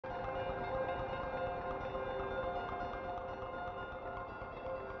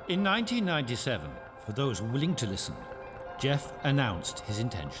In 1997, for those willing to listen, Jeff announced his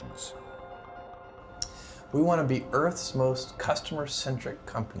intentions. We want to be Earth's most customer-centric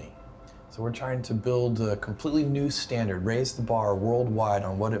company. So we're trying to build a completely new standard, raise the bar worldwide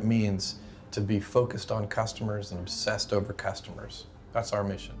on what it means to be focused on customers and obsessed over customers. That's our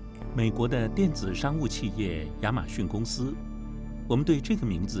mission. 美国的电子商务企业亚马逊公司，我们对这个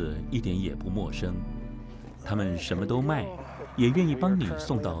名字一点也不陌生。他们什么都卖，也愿意帮你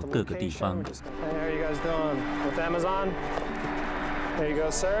送到各个地方。Hey, how are you guys doing? With Amazon? There you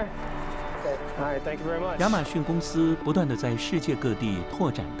go, sir. All right, thank you very much. 亚马逊公司不断地在世界各地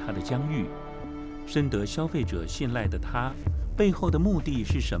拓展它的疆域，深得消费者信赖的它，背后的目的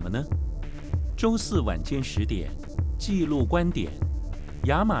是什么呢？周四晚间10点，纪录观点，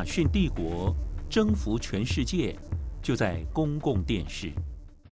亚马逊帝国征服全世界，就在公共电视。